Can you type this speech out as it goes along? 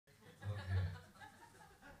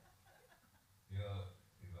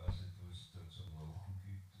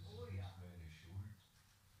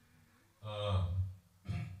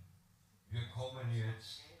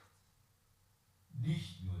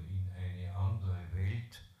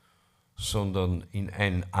sondern in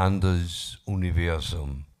ein anderes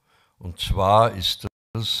Universum. Und zwar ist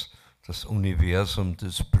das Universum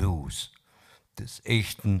des Blues, des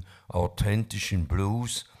echten, authentischen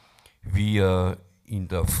Blues, wie er in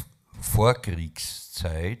der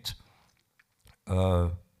Vorkriegszeit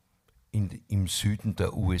im Süden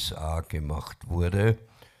der USA gemacht wurde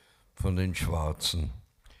von den Schwarzen.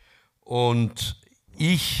 Und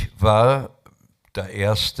ich war der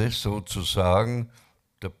Erste sozusagen,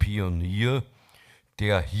 der Pionier,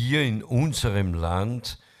 der hier in unserem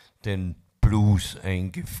Land den Blues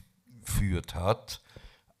eingeführt hat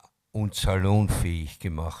und salonfähig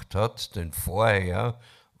gemacht hat, denn vorher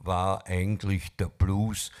war eigentlich der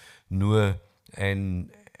Blues nur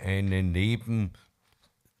eine Nebensache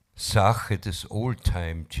des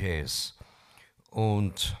Oldtime-Jazz.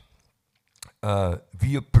 Und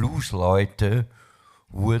wir Bluesleute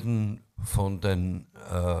wurden von den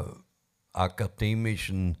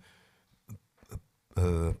akademischen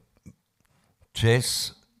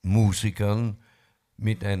Jazzmusikern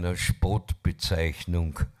mit einer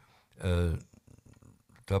Spottbezeichnung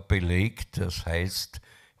da belegt, das heißt,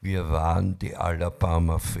 wir waren die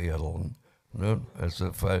Alabama-Ferlen. Ne?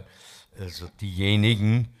 Also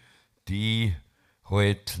diejenigen, die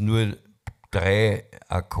halt nur 3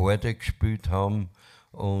 Akkorde gespielt haben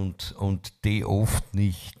und die oft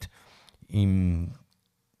nicht im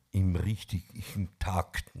richtigen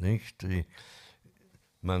Takt. Nicht?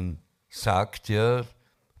 Man sagt ja,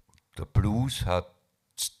 der Blues hat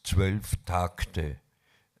 12 Takte,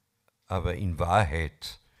 aber in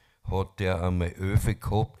Wahrheit hat der einmal 11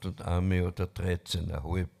 gehabt und einmal oder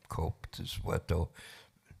 13,5 gehabt. Das war da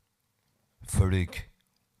völlig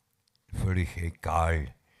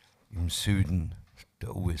egal im Süden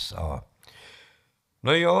der USA.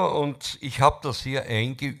 Naja, und ich habe das hier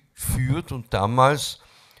eingeführt und damals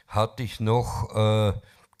hatte ich noch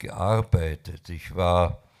gearbeitet. Ich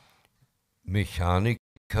war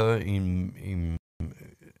Mechaniker im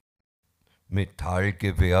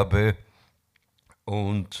Metallgewerbe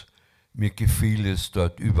und mir gefiel es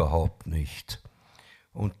dort überhaupt nicht.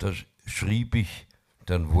 Und da schrieb ich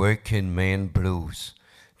dann Working Man Blues.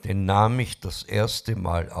 Den nahm ich das erste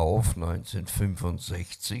Mal auf,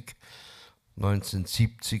 1965.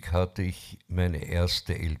 1970 hatte ich meine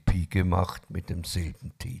erste LP gemacht mit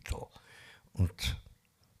demselben Titel. Und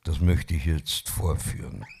das möchte ich jetzt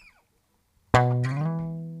vorführen.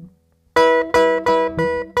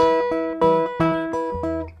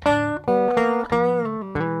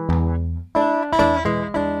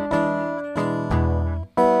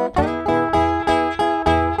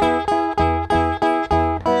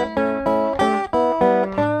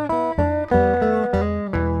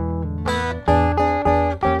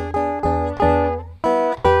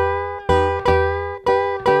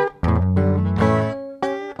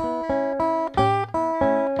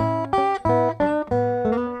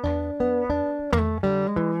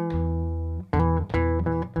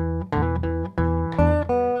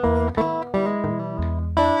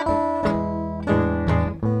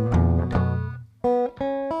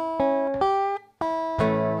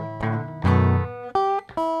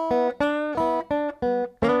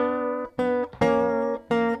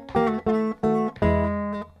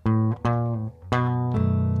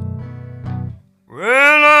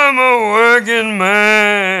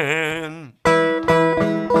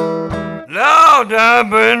 I've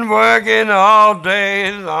been working all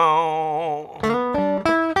day long.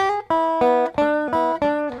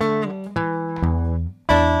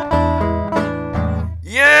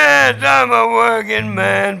 Yes, I'm a working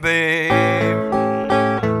man, babe.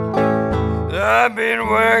 I've been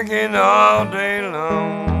working all day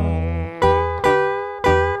long.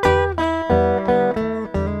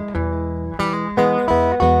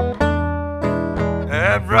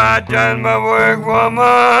 After I done my work,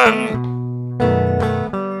 woman,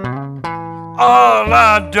 all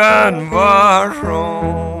I done was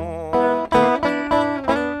wrong.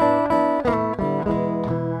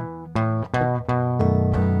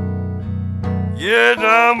 Yet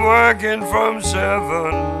I'm working from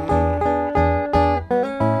 7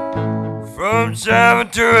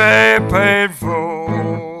 to 8, paid for.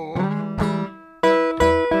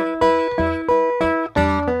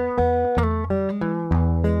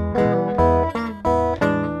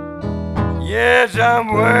 Yes, I'm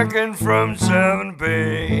working from 7,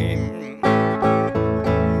 babe.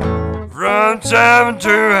 From 7 to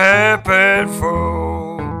 8, paid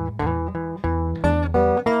for.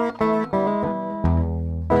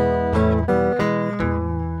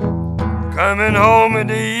 Coming home in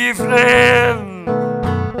the evening,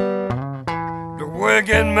 the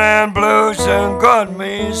working man blues and got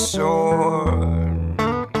me sore.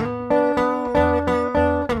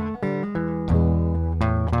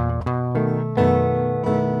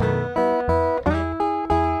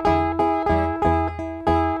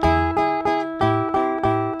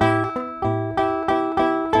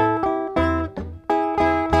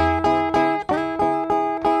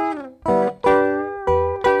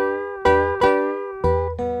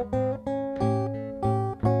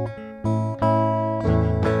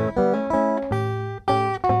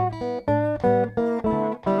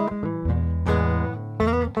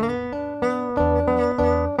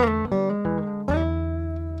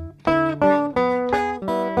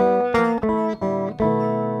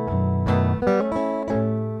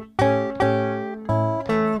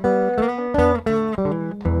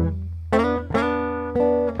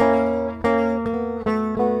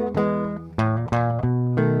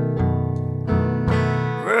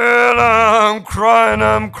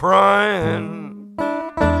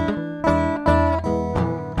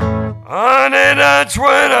 that's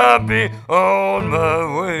when I'll be on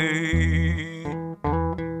my way.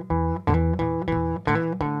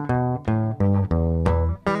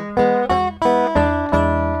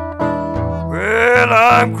 Well,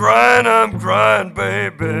 I'm crying,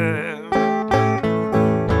 baby.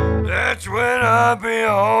 That's when I'll be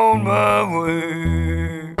on my way.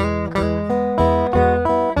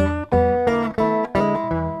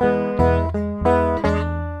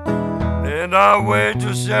 And I wait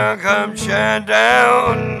till sun come shine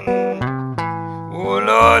down. Oh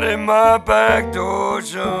Lord, in my back door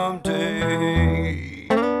someday.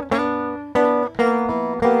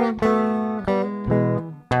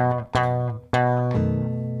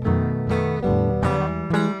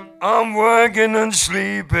 I'm working and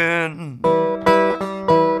sleeping,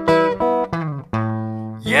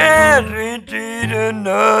 yet indeed and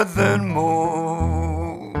nothing more.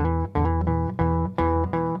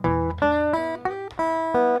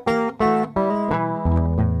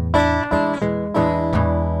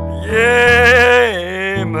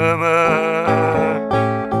 Yeah, mama,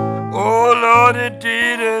 oh Lord,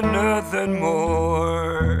 indeed and nothing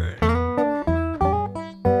more.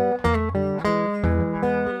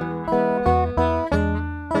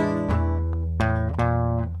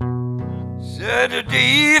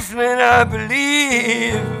 Saturday evening, I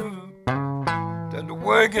believe that the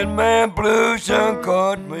working man blues done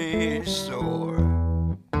caught me sore.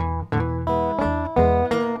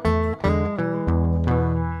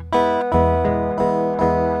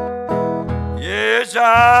 Yes,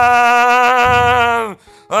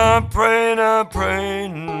 I'm praying.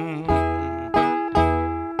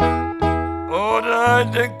 Oh,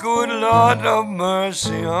 that the good Lord have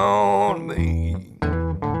mercy on me.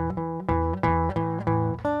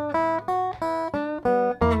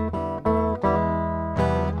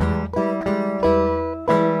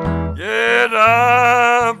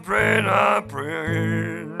 I'm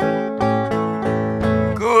praying,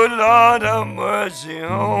 good Lord have mercy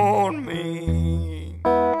on me.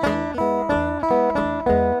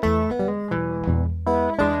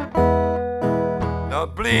 Now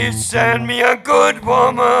please send me a good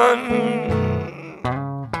woman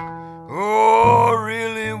who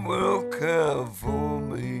really will care for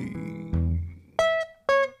me.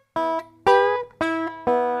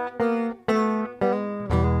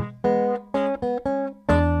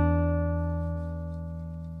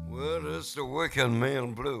 It's the working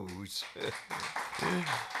man blues.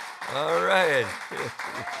 All right.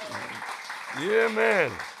 Yeah,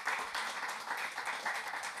 man.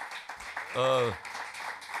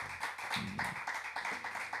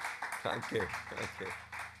 Danke.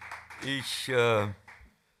 Ich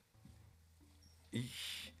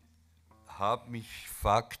habe mich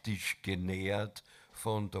faktisch genährt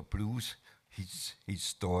von der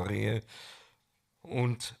Blues-Historie.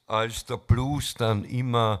 Und als der Blues dann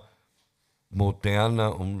immer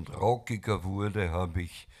moderner und rockiger wurde, habe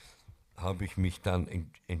ich mich dann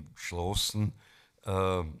entschlossen,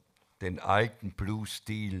 den alten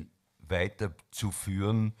Blues-Stil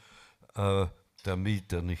weiterzuführen,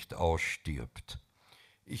 damit er nicht ausstirbt.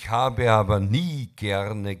 Ich habe aber nie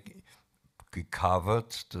gerne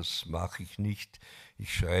gecovert, das mache ich nicht.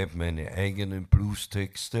 Ich schreibe meine eigenen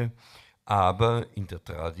Blues-Texte, aber in der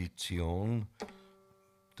Tradition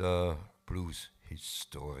der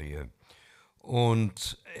Blues-Historie.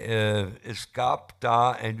 Und es gab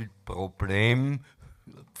da ein Problem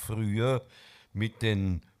früher mit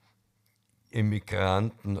den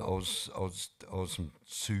Emigranten aus dem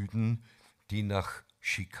Süden, die nach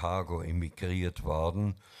Chicago emigriert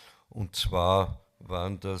waren. Und zwar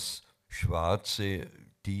waren das Schwarze,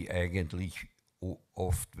 die eigentlich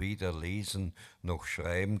oft weder lesen noch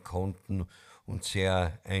schreiben konnten und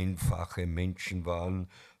sehr einfache Menschen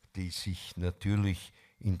waren, die sich natürlich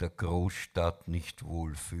in der Großstadt nicht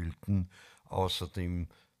wohlfühlten. Außerdem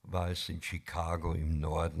war es in Chicago im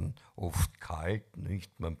Norden oft kalt,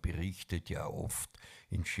 nicht? Man berichtet ja oft,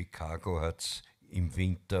 in Chicago hat es im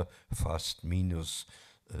Winter fast minus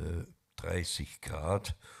 30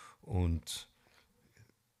 Grad und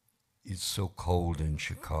it's so cold in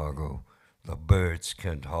Chicago, the birds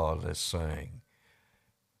can't hardly sing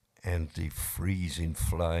and they freeze in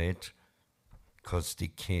flight because they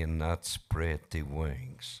cannot spread their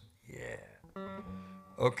wings. Yeah.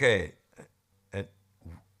 Okay,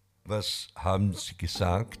 was haben Sie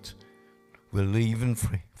gesagt? We're leaving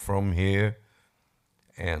from here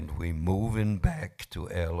and we're moving back to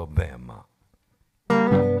Alabama.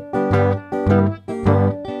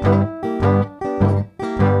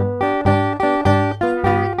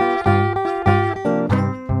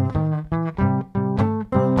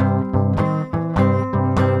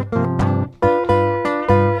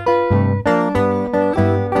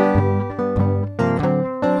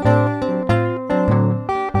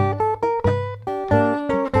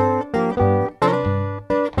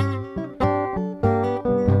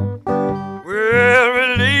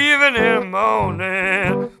 in the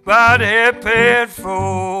morning, about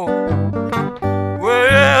 4:30.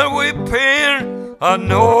 Well, we pinned a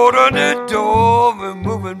note on the door. We're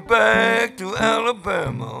moving back to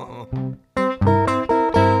Alabama.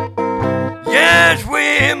 Yes,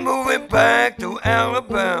 we're moving back to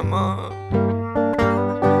Alabama.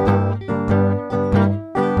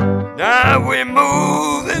 Now we're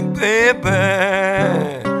moving, baby.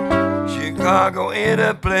 Chicago ain't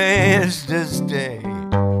a place to stay.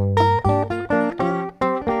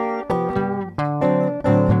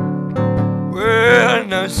 Well,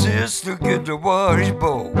 no sister get the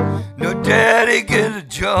washbowl, no daddy get a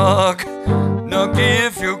jug, no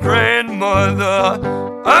give your grandmother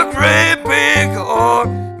a great big hug.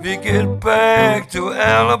 We get back to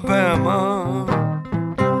Alabama.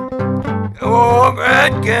 Oh, I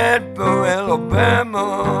get to Alabama.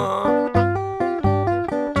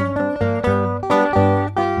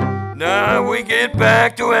 Now we get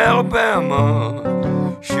back to Alabama.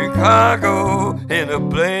 Chicago ain't a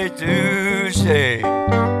place to stay.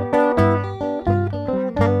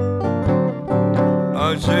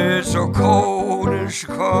 I say it's so cold in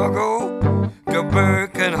Chicago, the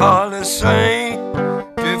bird can hardly sing.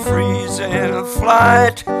 They freeze in a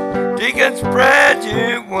flight, they can spread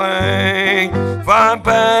your wing. Fly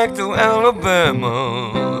back to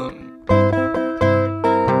Alabama.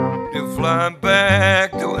 They fly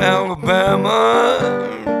back to Alabama.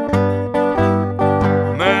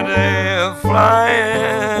 Man, they're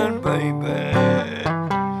flying, baby.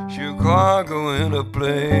 Chicago in a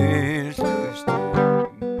place to stay.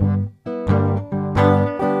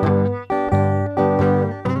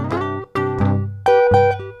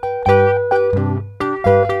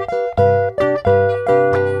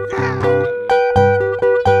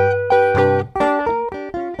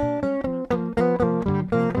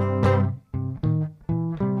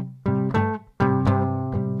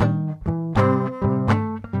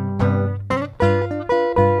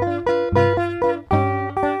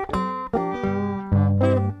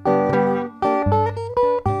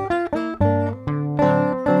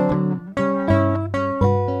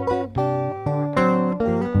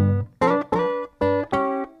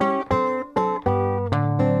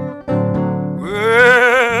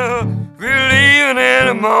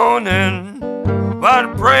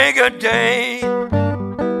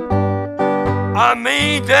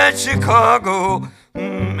 Chicago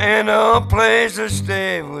ain't a place to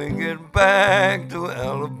stay. We get back to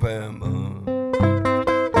Alabama.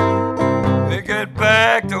 We get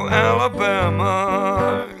back to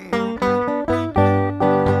Alabama.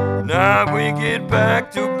 Now we get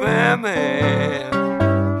back to Bama.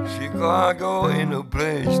 Chicago ain't a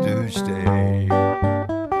place to stay.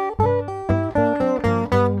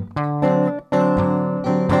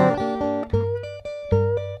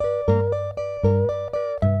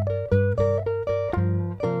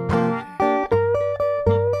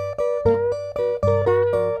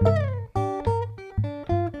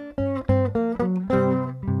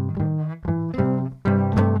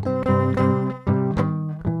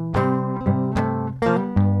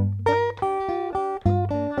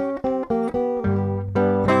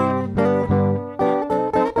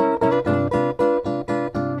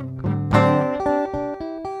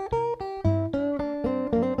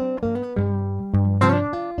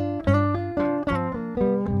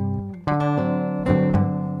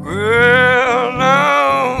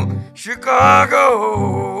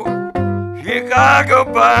 Chicago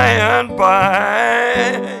by and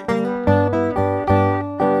by.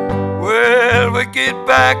 Well, we get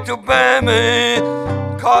back to Bama,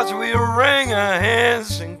 'cause we wring our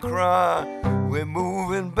hands and cry. We're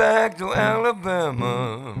moving back to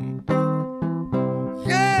Alabama.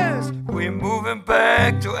 Yes, we're moving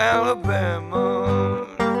back to Alabama.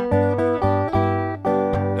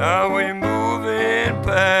 Now we're moving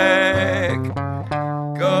back,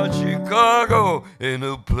 'cause Chicago ain't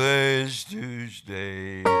a place to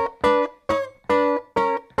stay.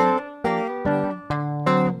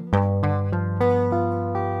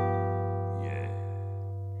 Yeah.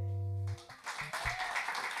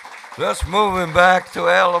 Just moving back to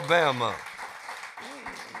Alabama.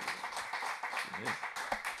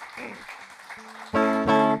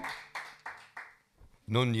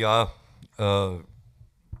 Nun ja,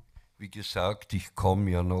 wie gesagt, ich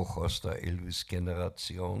komme ja noch aus der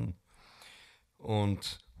Elvis-Generation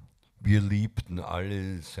und wir liebten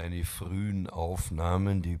alle seine frühen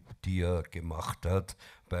Aufnahmen, die er gemacht hat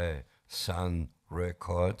bei Sun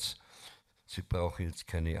Records. Sie brauchen jetzt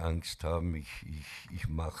keine Angst haben, ich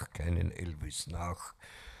mache keinen Elvis nach.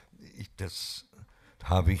 Das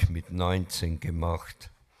habe ich mit 19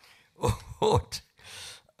 gemacht. Und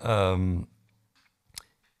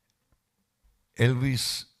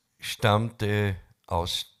Elvis stammte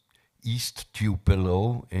aus East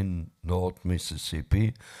Tupelo in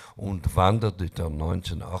Nord-Mississippi und wanderte dann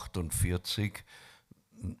 1948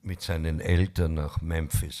 mit seinen Eltern nach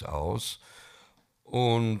Memphis aus.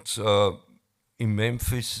 Und in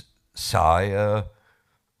Memphis sah er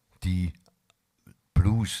die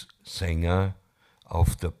Blues-Sänger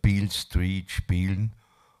auf der Beale Street spielen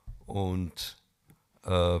und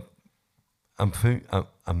am 5.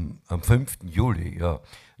 Juli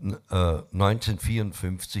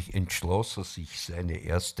 1954 entschloss er sich, seine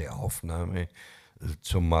erste Aufnahme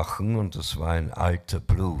zu machen, und das war ein alter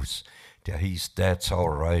Blues, der hieß That's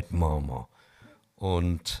Alright Mama.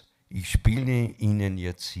 Und ich spiele Ihnen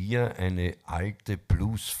jetzt hier eine alte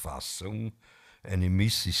Blues-Fassung, eine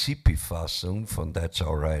Mississippi-Fassung von That's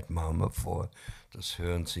Alright Mama vor. Das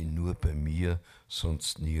hören Sie nur bei mir,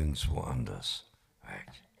 sonst nirgendwo anders.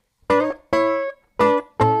 Right.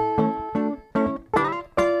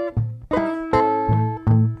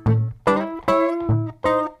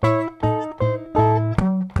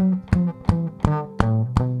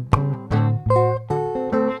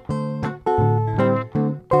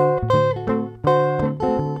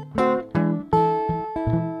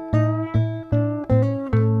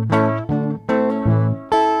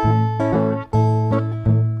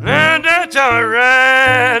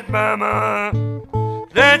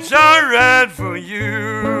 That's alright for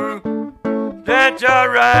you. That's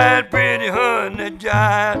alright, pretty honey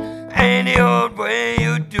child. Any old way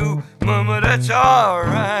you do, mama, that's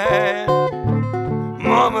alright.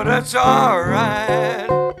 Mama, that's alright.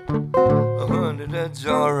 Honey, that's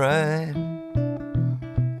alright.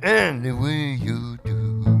 Any way you do.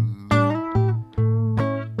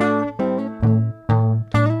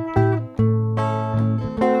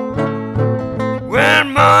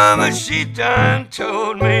 When mama, she done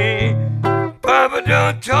told me, Papa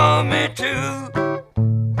done told me to.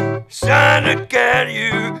 Son, look at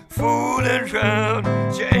you, fooling around.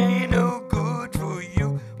 She ain't no good for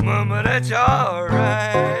you. Mama, that's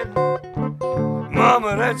alright.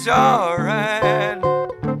 Mama, that's alright.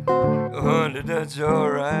 Honey, that's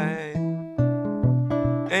alright.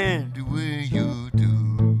 And the way you do.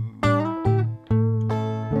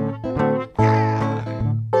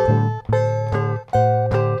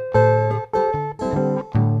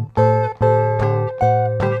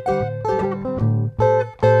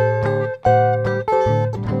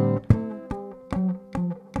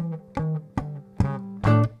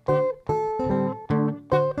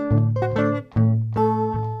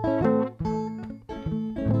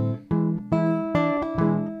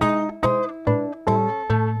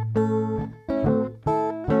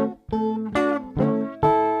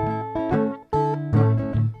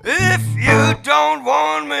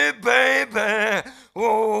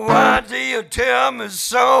 Tell me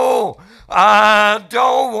so. I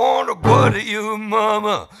don't want to bother you,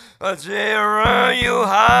 mama. I say around your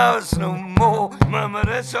house no more. Mama,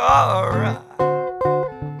 that's alright.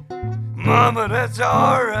 Mama, that's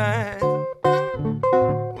alright.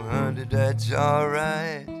 Honey, that's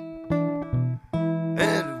alright.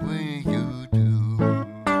 Any way you do.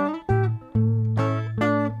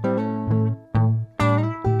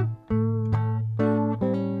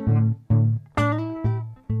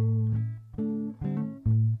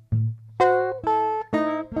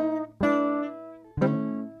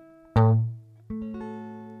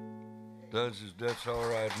 That's all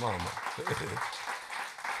right, Mama.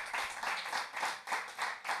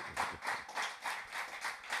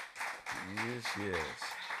 Yes, yes.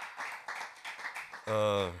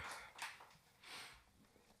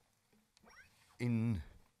 In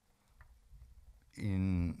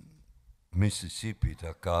Mississippi,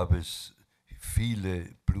 da gab es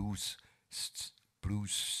viele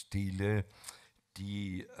Blues-Stile,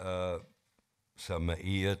 die sagen wir,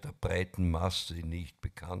 eher der breiten Masse nicht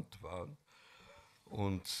bekannt waren.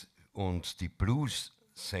 Und die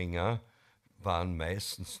Blues-Sänger waren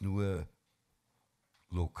meistens nur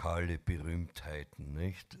lokale Berühmtheiten,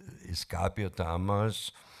 nicht? Es gab ja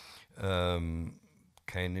damals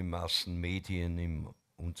keine Massenmedien in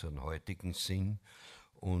unserem heutigen Sinn,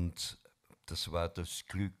 und das war das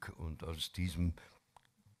Glück, und aus diesem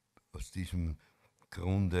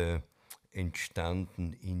Grunde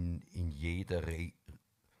entstanden in jeder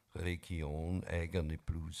Region eigene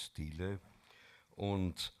Blues-Stile.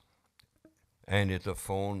 Und eine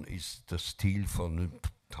davon ist der Stil von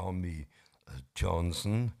Tommy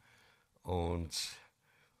Johnson, und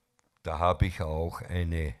da habe ich auch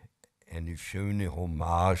eine schöne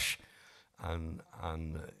Hommage an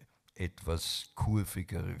etwas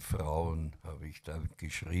kurvigere Frauen, habe ich da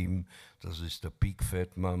geschrieben. Das ist der Big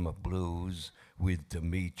Fat Mama Blues with the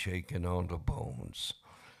meat shaking on the bones.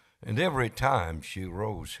 And every time she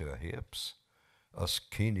rolls her hips, a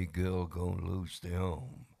skinny girl gonna lose their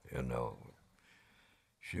home, you know.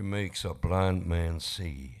 She makes a blind man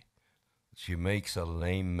see. She makes a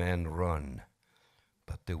lame man run.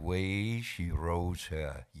 But the way she rolls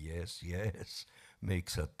her, yes, yes,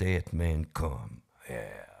 makes a dead man come.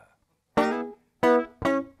 Yeah.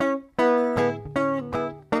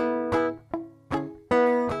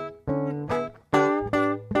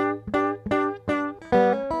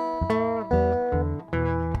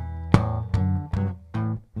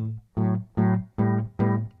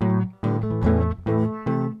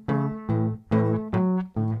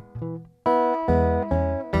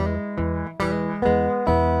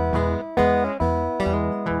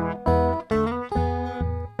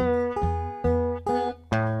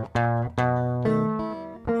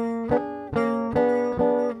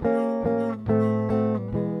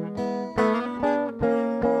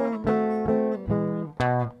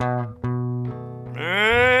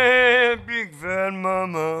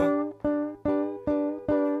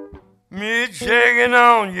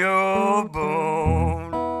 On your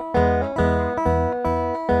bone.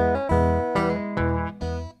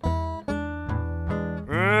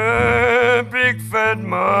 Big fat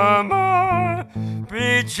mama,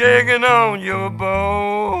 be checking on your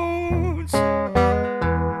bones.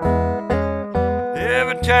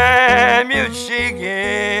 Every time you shake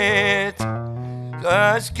it,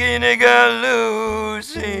 the skinny girl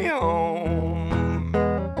loses home.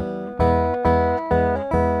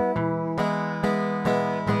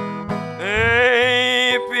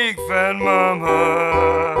 Fat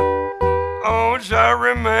mama owns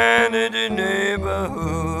every man in the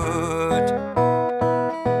neighborhood.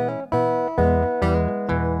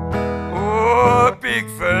 Oh, big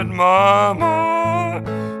fat mama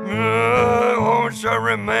owns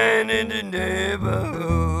every man in the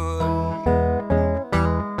neighborhood.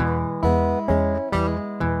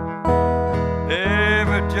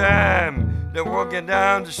 Every time they're walking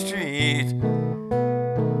down the street,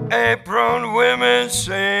 apron women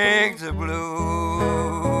sing the blues.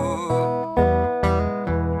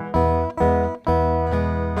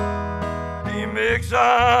 She makes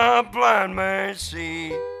a blind man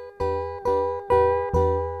see.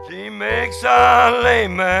 She makes a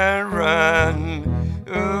lame man run.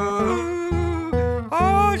 Ooh,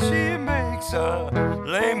 oh, she makes a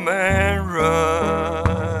lame man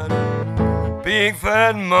run. Big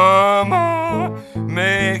fat mama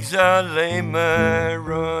makes a lame man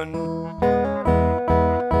run.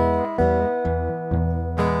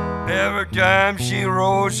 Every time she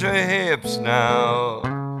rolls her hips now,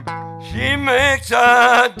 she makes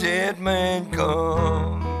a dead man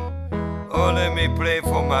come. Oh, let me play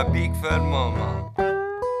for my big fat mama.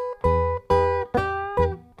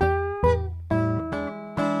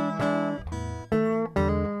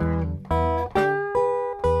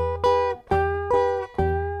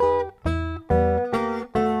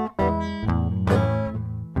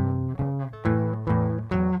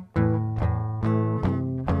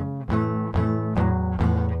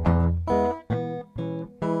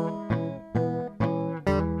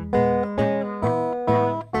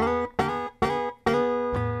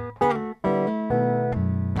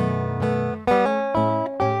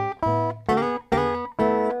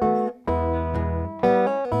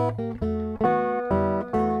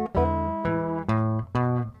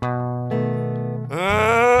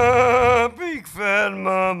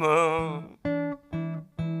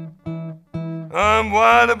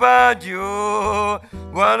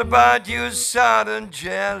 What about you, sodden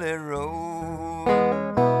jelly roll?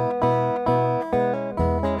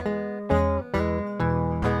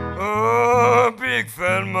 Oh, big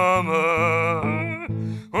fat mama.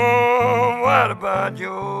 Oh, what about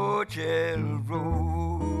your jelly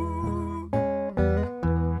roll?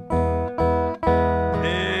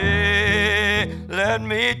 Hey, let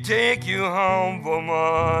me take you home,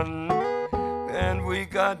 woman, and we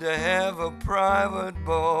got to have a private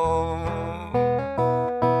ball.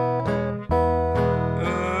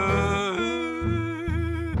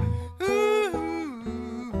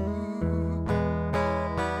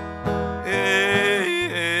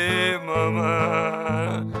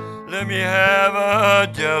 Let me have a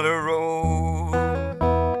jelly roll.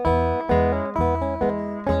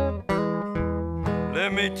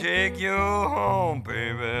 Let me take you home,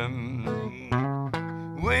 baby.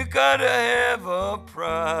 We gotta have a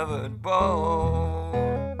private ball.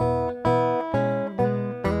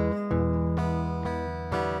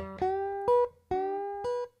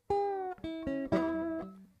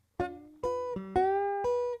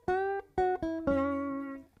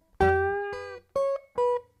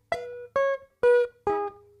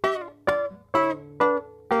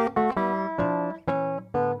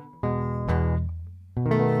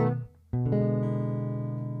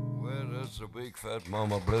 Big Fat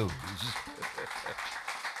Mama Blues.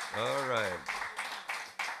 All right.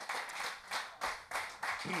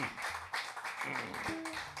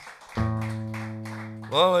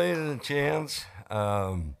 Well, ladies and gents,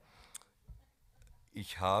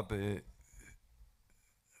 ich habe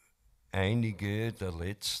einige der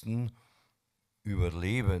letzten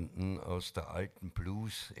Überlebenden aus der alten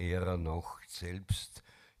Blues-Ära noch selbst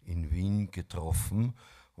in Wien getroffen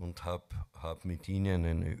und hab mit ihnen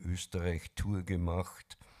eine Österreich-Tour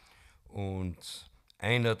gemacht. Und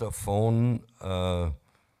einer davon war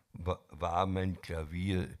mein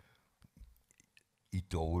Klavieridol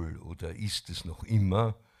oder ist es noch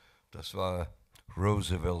immer. Das war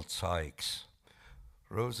Roosevelt Sykes.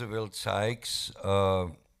 Roosevelt Sykes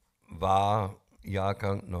war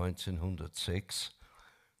Jahrgang 1906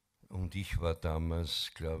 und ich war damals,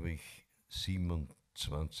 glaube ich,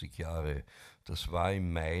 27 Jahre. Das war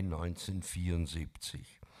im Mai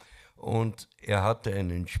 1974. Und er hatte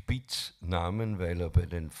einen Spitznamen, weil er bei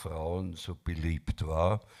den Frauen so beliebt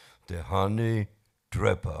war, der Honey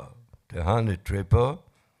Tripper. Der Honey Tripper,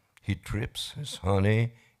 he trips his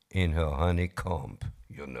honey in her honeycomb,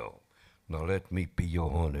 you know. Now let me be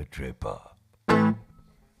your honey tripper.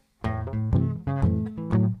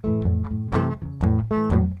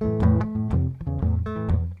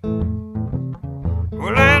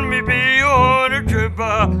 Well, let me be your honey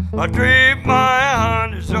tripper. I treat my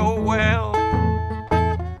honey so well.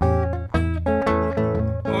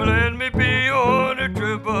 Well, let me be your honey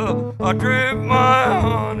tripper. I treat my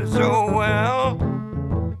honey so well.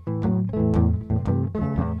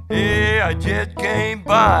 Yeah, I just came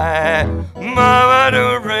by, mama,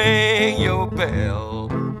 to ring your bell.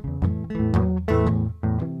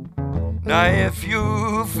 Now if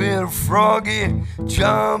you feel froggy,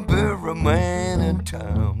 jump a man in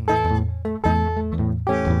town.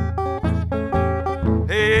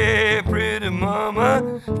 Hey, pretty mama,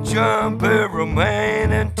 jump a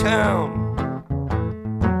man in town.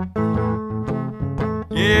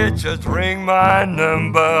 Yeah, just ring my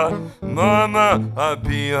number, mama, I'll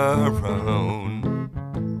be around.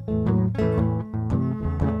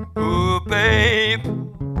 Ooh, babe,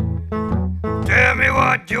 tell me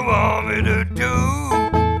what you want me to do.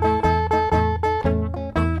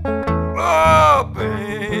 Oh,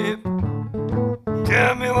 babe,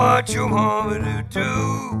 tell me what you want me to do.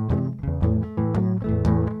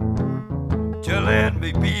 Just let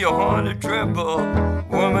me be your honey tripper,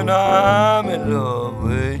 woman, I'm in love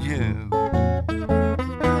with you.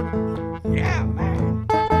 Yeah, man.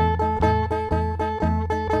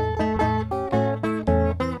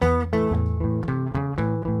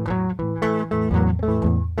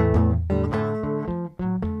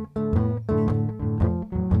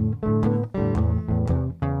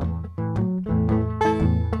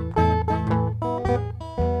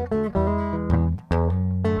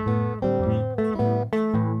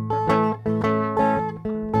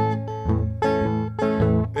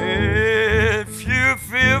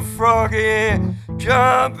 Froggy,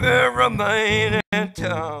 jump and remain in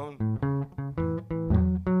town.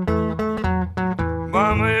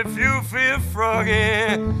 Mama, if you feel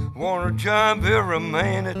froggy, wanna jump and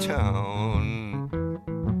remain in town.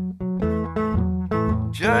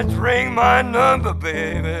 Just ring my number,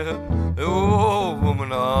 baby. Oh,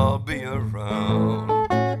 woman, I'll be around.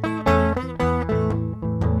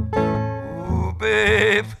 Oh,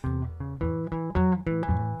 babe,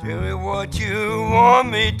 tell me what you want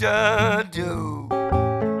me to do.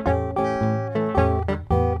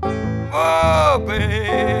 Oh,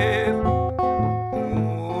 babe,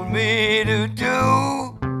 want me to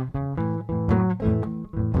do.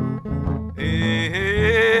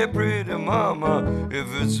 Hey, pretty mama, if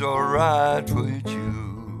it's alright with you.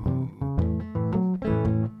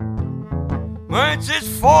 It's just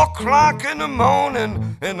 4 o'clock in the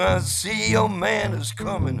morning, and I see your man is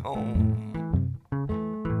coming home.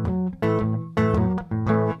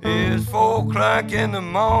 It's 4 o'clock in the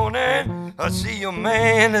morning, I see your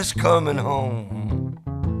man is coming home.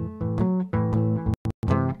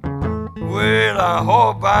 Well, I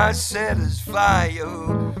hope I satisfy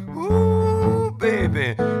you, ooh,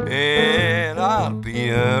 baby, and I'll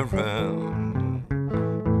be around.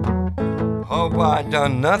 Hope I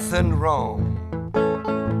done nothing wrong.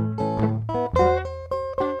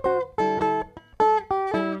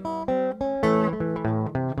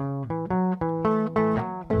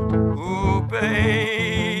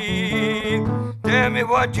 Tell me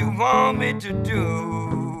what you want me to do.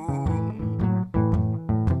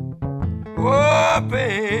 Oh,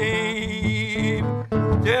 babe,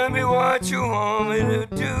 tell me what you want me to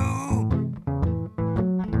do.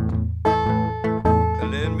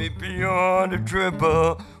 Let me be on the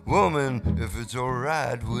tripper, woman, if it's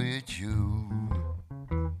alright with you.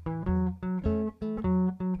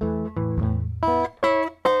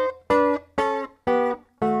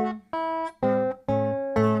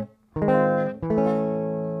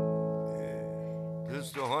 This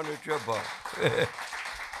is the $100 bar.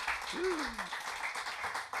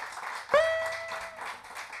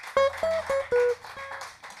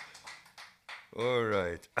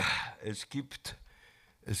 Alright. Es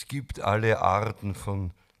gibt alle Arten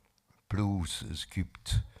von Blues. Es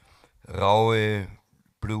gibt raue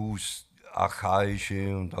Blues,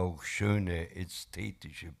 archaische und auch schöne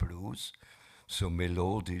ästhetische Blues. So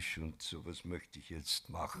melodisch und sowas möchte ich jetzt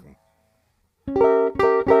machen.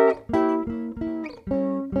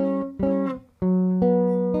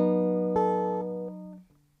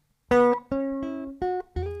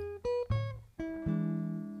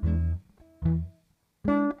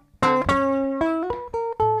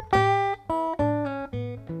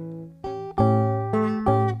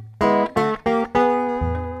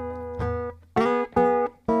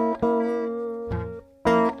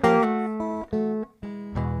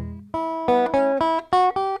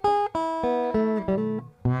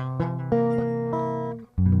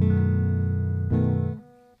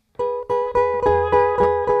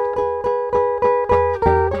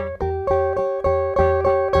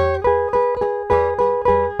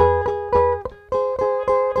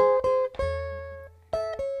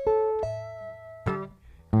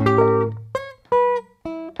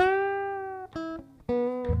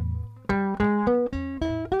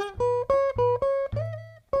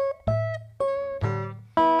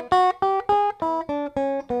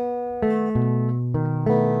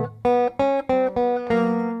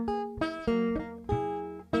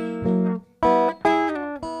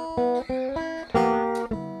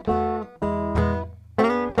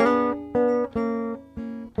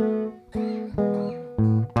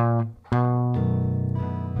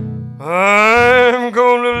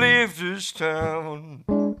 Town.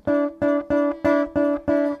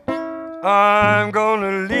 I'm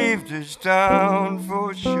gonna leave this town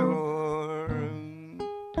for sure.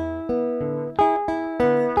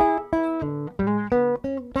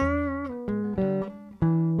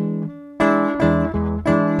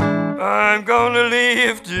 I'm gonna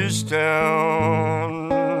leave this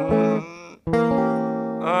town.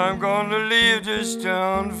 I'm gonna leave this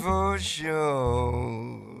town for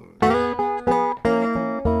sure.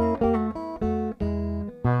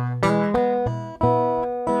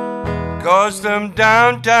 'Cause them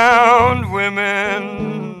downtown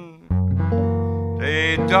women,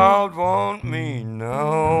 they don't want me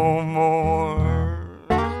no more.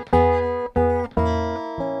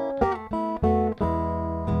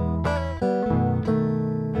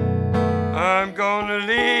 I'm gonna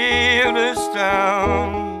leave this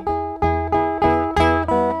town.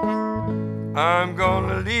 I'm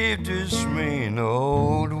gonna leave this mean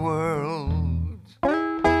old world.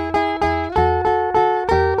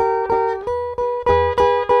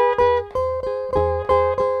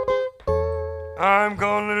 I'm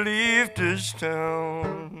gonna leave this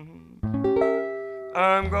town.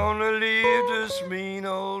 I'm gonna leave this mean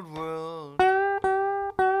old world.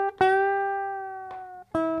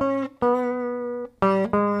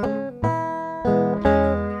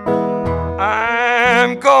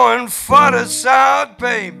 I'm going for the south,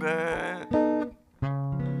 baby.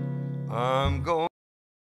 I'm going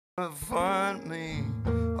to find me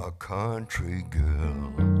a country girl.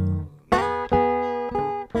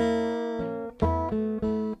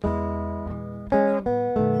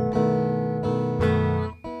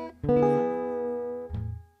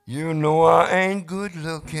 You know I ain't good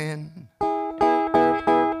looking,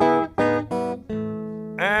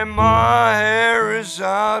 and my hair is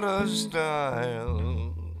out of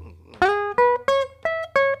style.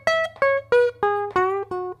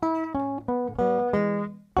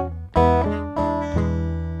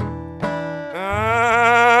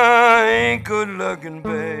 I ain't good looking,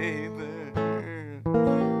 baby,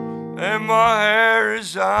 and my hair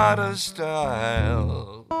is out of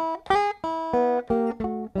style.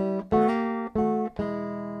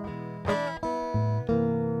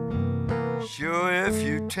 Sure, if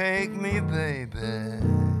you take me, baby,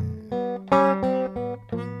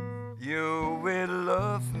 you will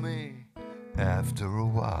love me after a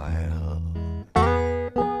while.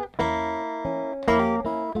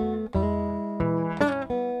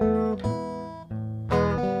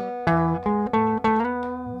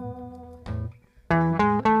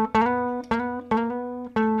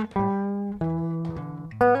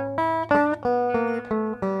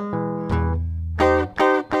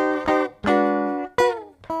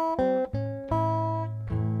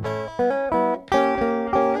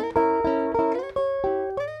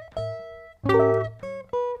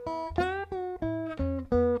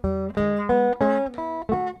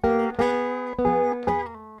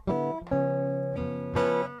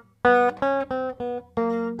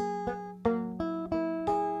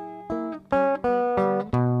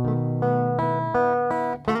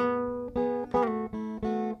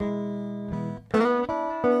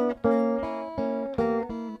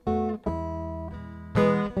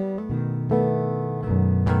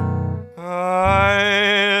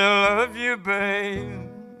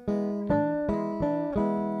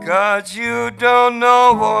 'cause you don't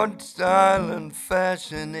know what style and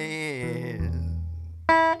fashion is.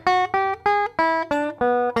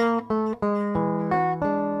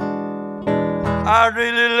 I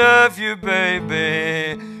really love you,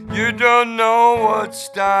 baby. You don't know what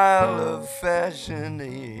style of fashion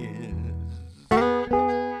is.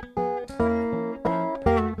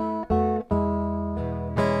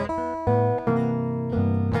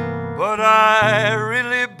 But I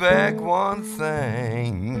really beg one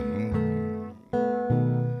thing.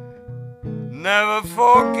 Never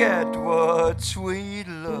forget what sweet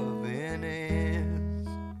loving is.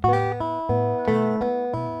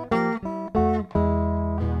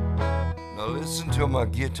 Now listen to my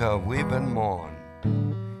guitar weeping mourn.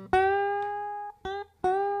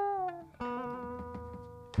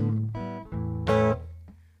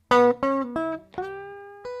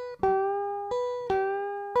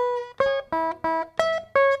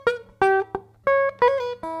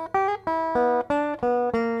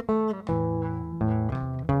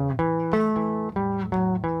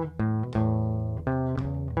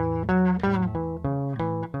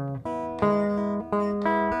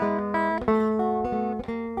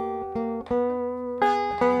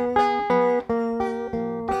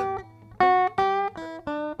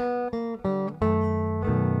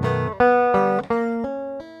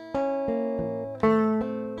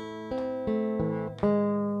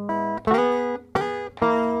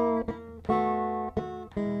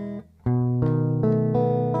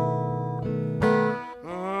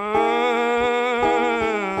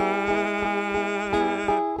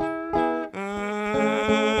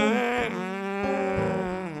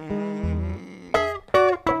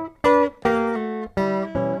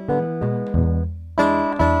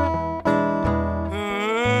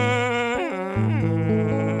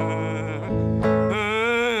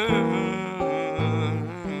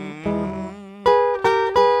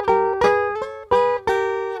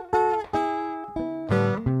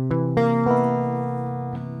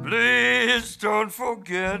 Don't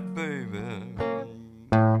forget, baby,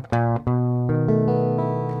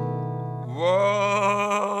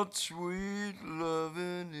 what sweet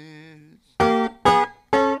loving is.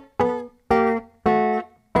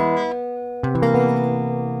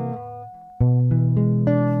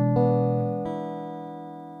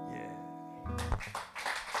 Yeah,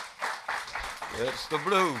 that's the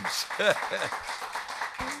blues.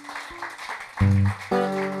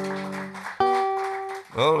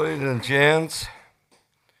 Well, ladies and gents,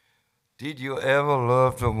 did you ever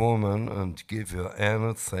love a woman and give her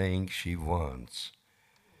anything she wants?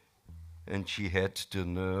 And she had the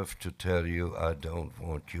nerve to tell you, I don't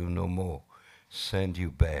want you no more. Send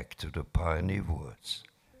you back to the piney woods.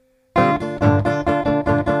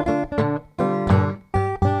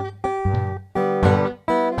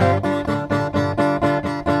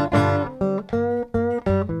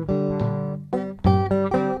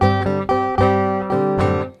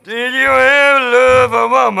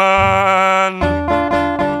 Woman,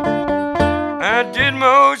 I did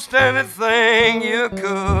most anything you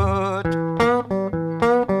could.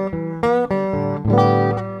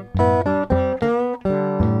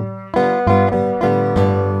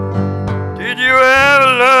 Did you ever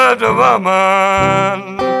love a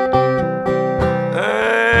woman?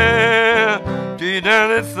 Did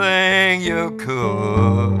anything you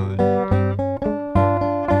could.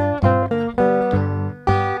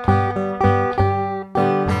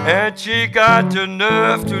 And she got the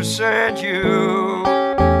nerve to send you,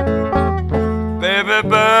 baby,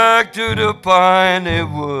 back to the piney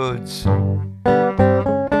woods.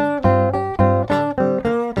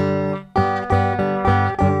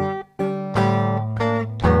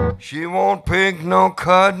 She won't pick no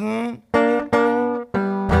cotton,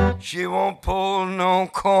 she won't pull no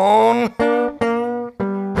corn.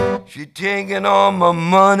 She taking all my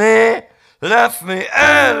money, left me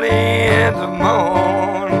early in the morning.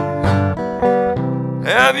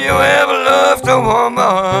 Have you ever loved a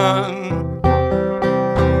woman?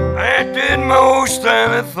 I did most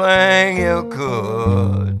anything you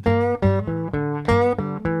could.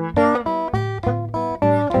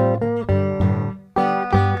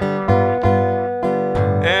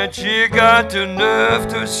 And she got the nerve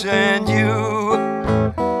to send you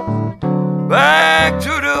back to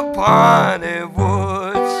the piney woods.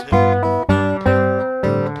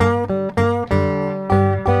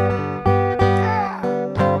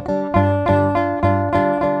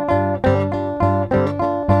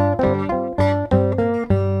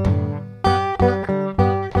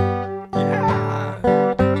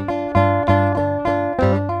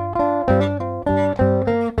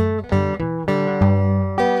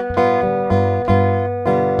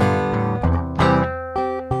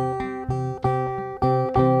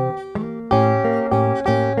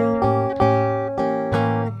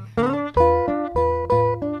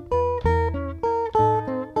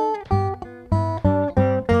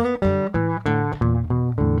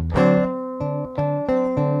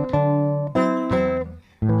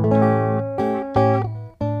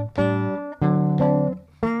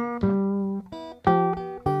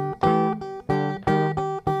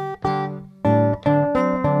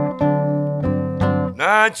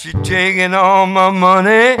 But she taking all my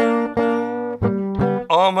money,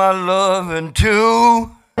 all my loving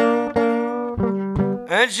too.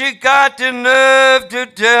 And she got the nerve to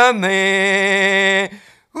tell me,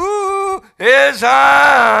 ooh, yes,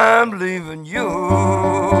 I'm leaving you.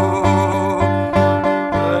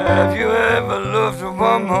 Have you ever loved a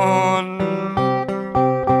woman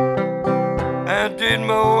and did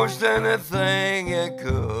most anything you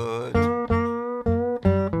could?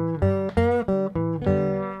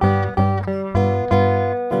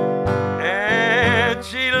 And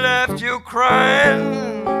she left you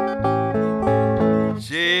crying.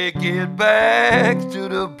 She get back to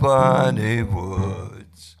the piney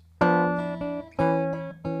woods.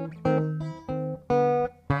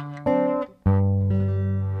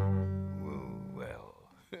 Well,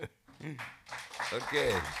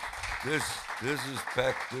 okay, this is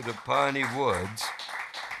back to the piney woods.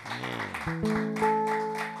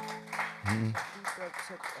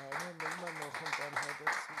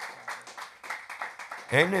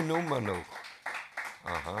 Eine Nummer noch.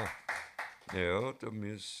 Aha. Ja, da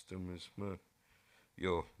müssen wir.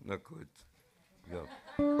 Ja, na gut. Ja.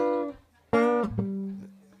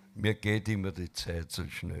 Mir geht immer die Zeit so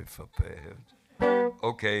schnell vorbei.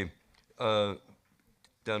 Okay,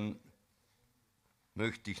 dann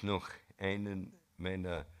möchte ich noch einen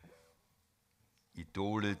meiner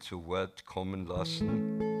Idole zu Wort kommen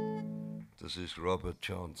lassen. Das ist Robert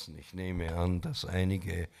Johnson. Ich nehme an, dass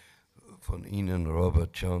einige von Ihnen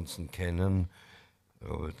Robert Johnson kennen.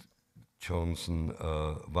 Robert Johnson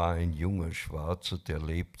war ein junger Schwarzer, der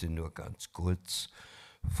lebte nur ganz kurz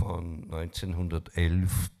von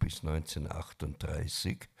 1911 bis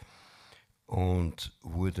 1938 und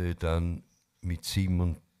wurde dann mit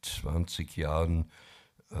 27 Jahren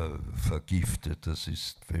vergiftet. Das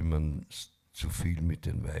ist, wenn man zu viel mit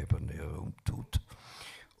den Weibern herumtut.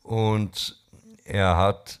 Und er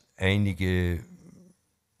hat einige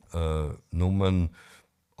Nummern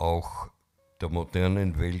auch der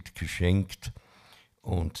modernen Welt geschenkt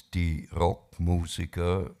und die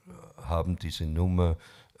Rockmusiker haben diese Nummer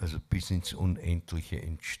also bis ins Unendliche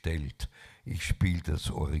entstellt. Ich spiele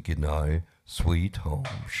das Original Sweet Home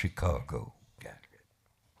Chicago.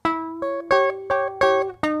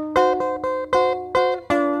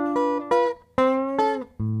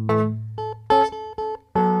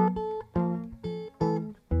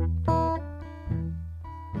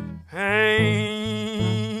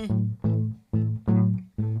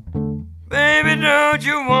 Don't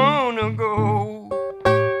you wanna go?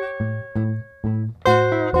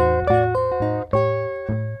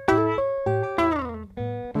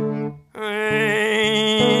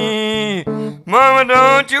 Hey, mama,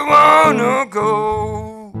 don't you wanna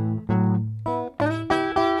go?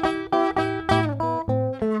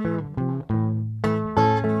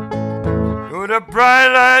 To the bright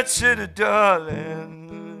light city,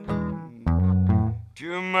 darling,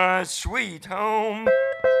 to my sweet home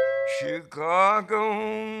Chicago.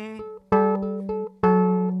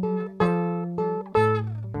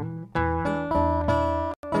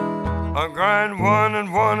 I'm crying 1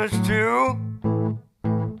 and 1 is 2.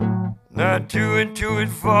 Now 2 and 2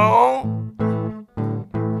 is 4.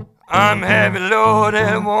 I'm heavy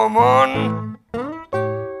loaded woman.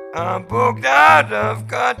 I'm booked out, I've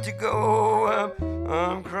got to go.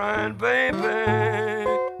 I'm crying, baby.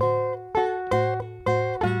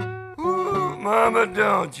 Mama,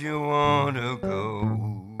 don't you want to go?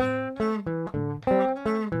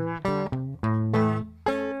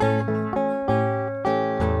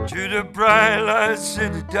 To the bright light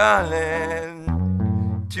city, darling,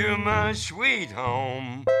 to my sweet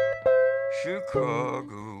home,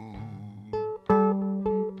 Chicago.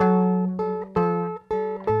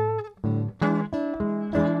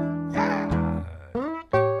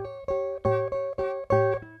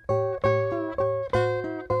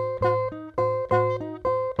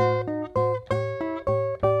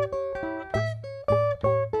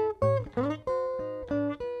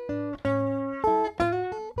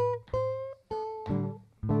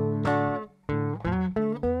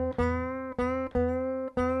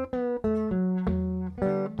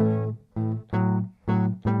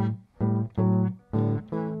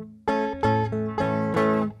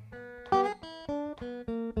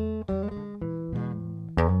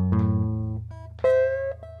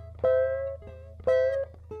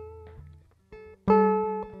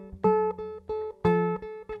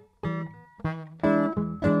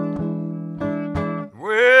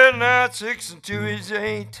 Not 6 and 2 is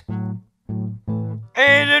 8. 8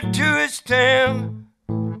 and 2 is 10.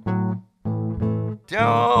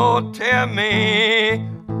 Don't tell me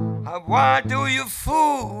Why do you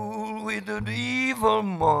fool with that evil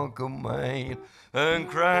monk of mine and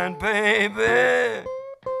crying, baby?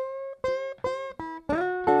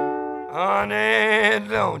 Honey,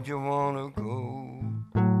 don't you wanna go?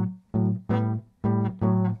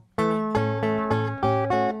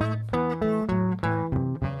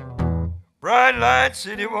 Bright light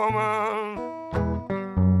city woman,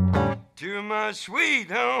 to my sweet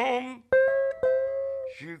home,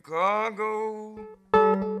 Chicago.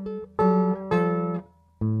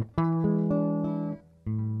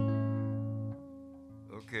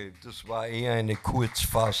 Okay, das war eher eine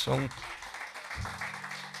Kurzfassung.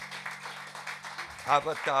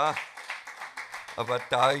 Aber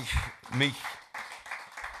da ich mich,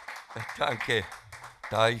 danke,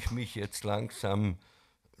 da ich mich jetzt langsam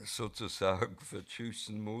sozusagen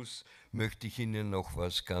vertschüssen muss, möchte ich Ihnen noch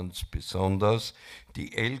was ganz Besonderes.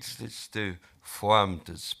 Die älteste Form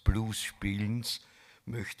des Bluesspielens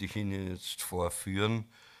möchte ich Ihnen jetzt vorführen.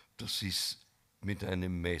 Das ist mit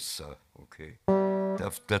einem Messer, okay.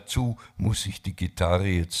 Dazu muss ich die Gitarre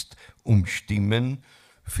jetzt umstimmen.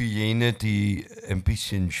 Für jene, die ein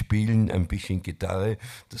bisschen spielen, ein bisschen Gitarre,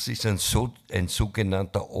 das ist ein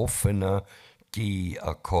sogenannter offener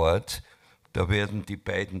G-Akkord. Da werden die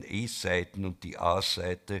beiden E-Seiten und die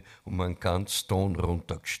A-Seite um einen ganzen Ton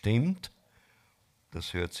runter gestimmt.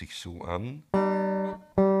 Das hört sich so an.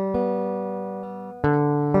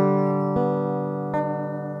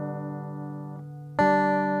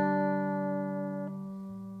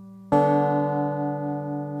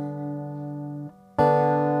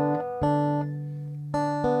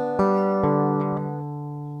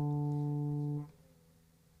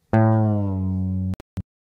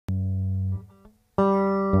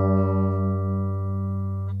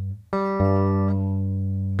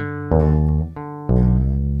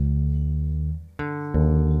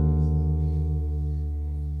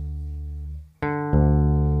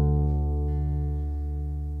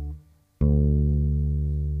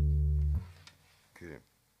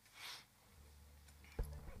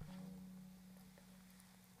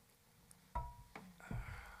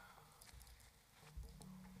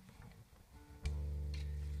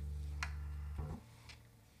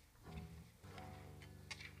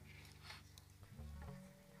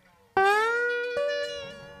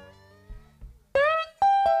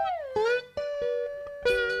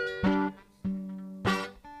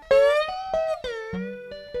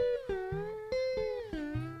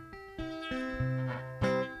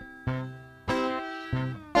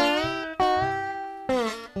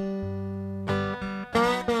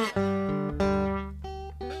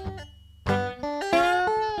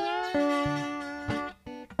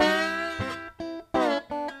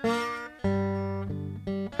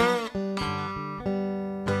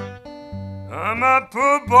 I'm a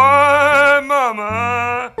poor boy,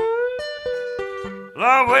 mama,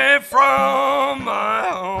 away from my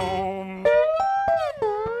home.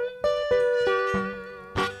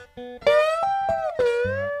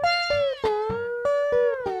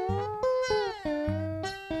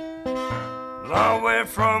 Away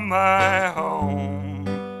from my home.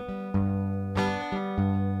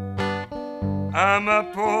 I'm a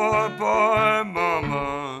poor boy,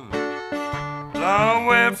 mama,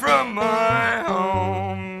 away from my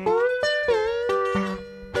home.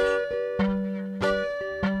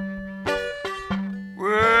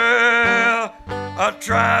 Well, I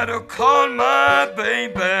try to call my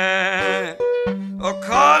baby, or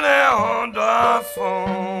call her on the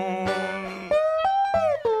phone.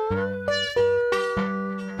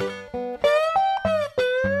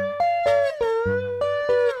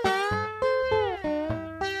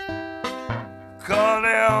 Call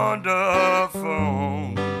her on the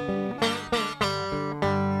phone.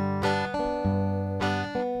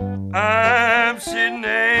 I'm sitting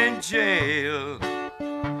in jail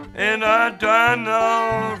and I done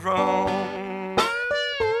no wrong.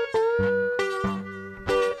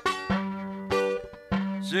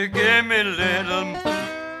 She gave me little,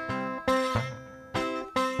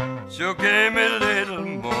 she gave me little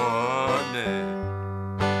money.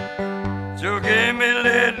 She gave me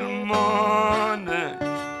little money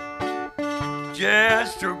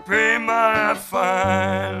just to pay my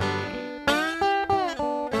fine.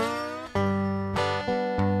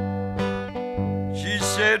 She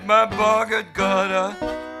said my bucket got a,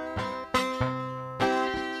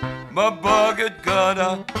 my bucket got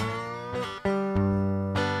a,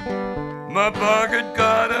 my bucket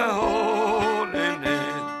got a hole in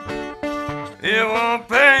it. It won't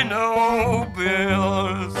pay no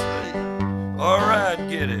bills. All right,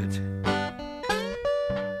 get it.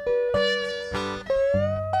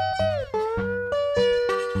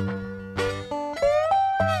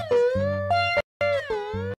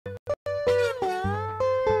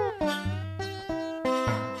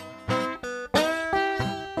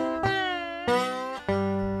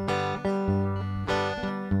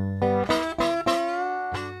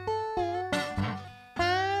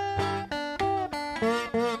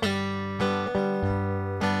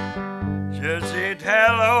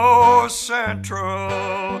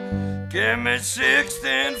 Central. Give me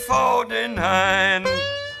 1649.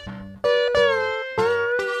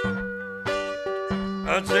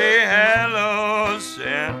 I say hello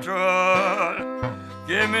Central.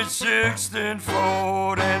 Give me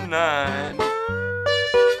 1649.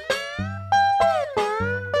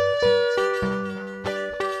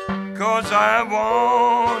 'Cause I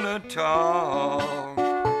wanna talk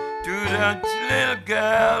to that little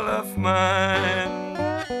girl of mine.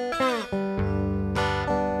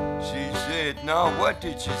 She said, now what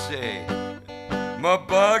did she say? My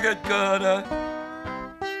bucket got a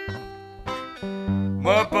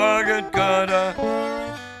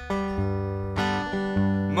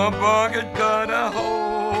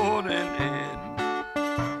hole in it.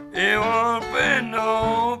 It won't pay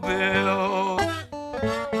no bill.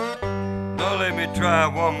 Now let me try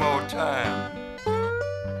one more time.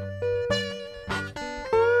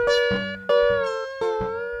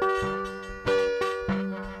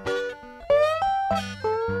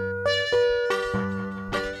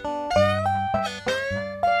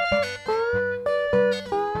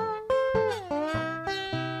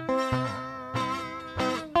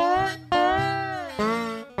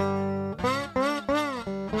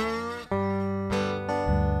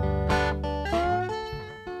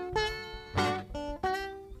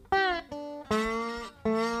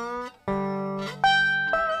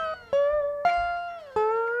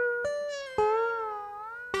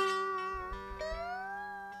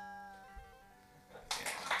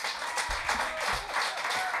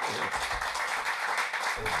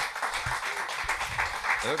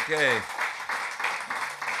 Okay.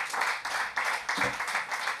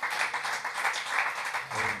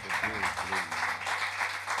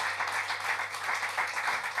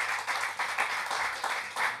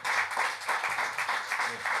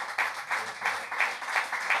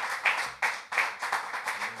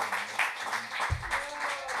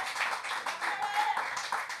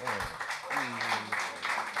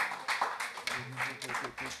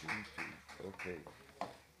 Okay.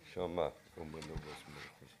 Schau mal, ob wir noch was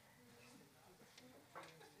machen.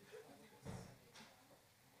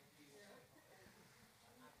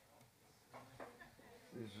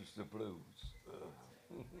 This is the blues.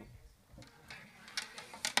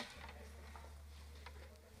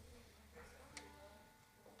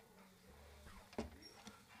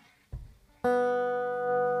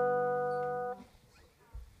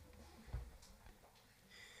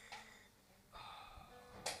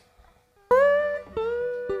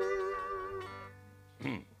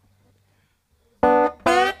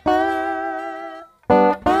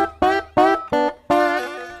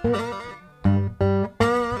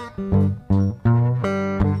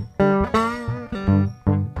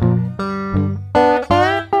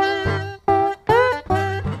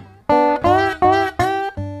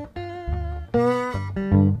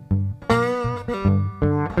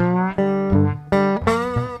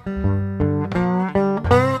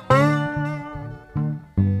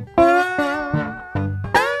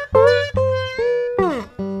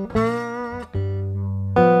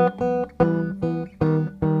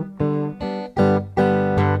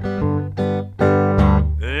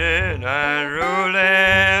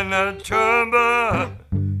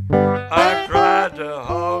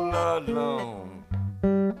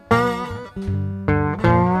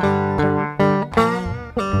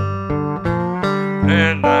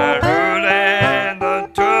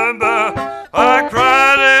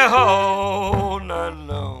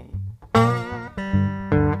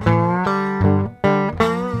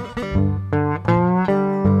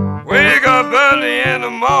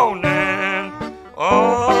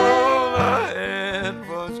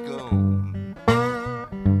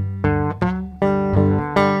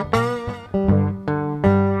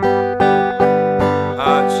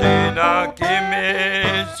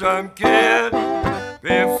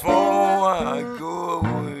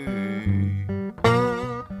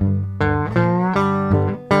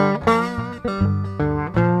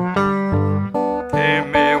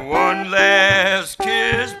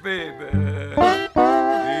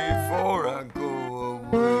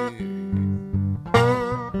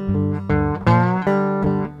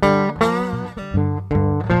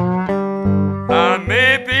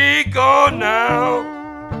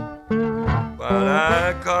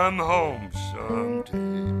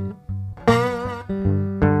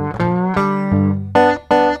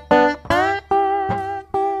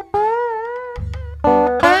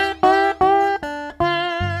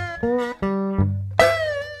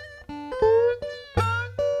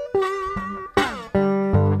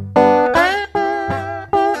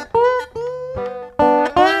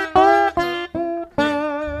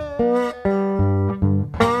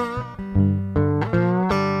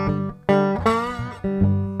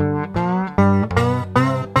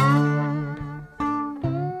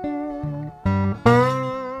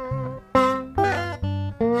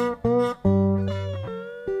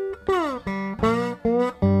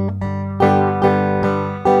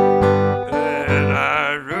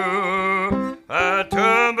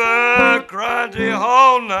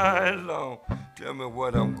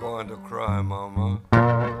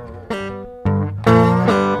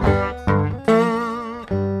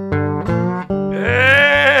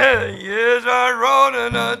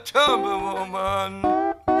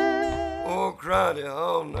 party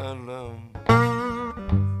all night long.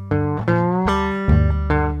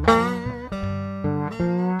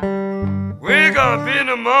 Wake up in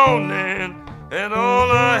the morning and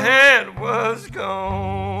all I had was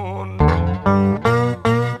gone.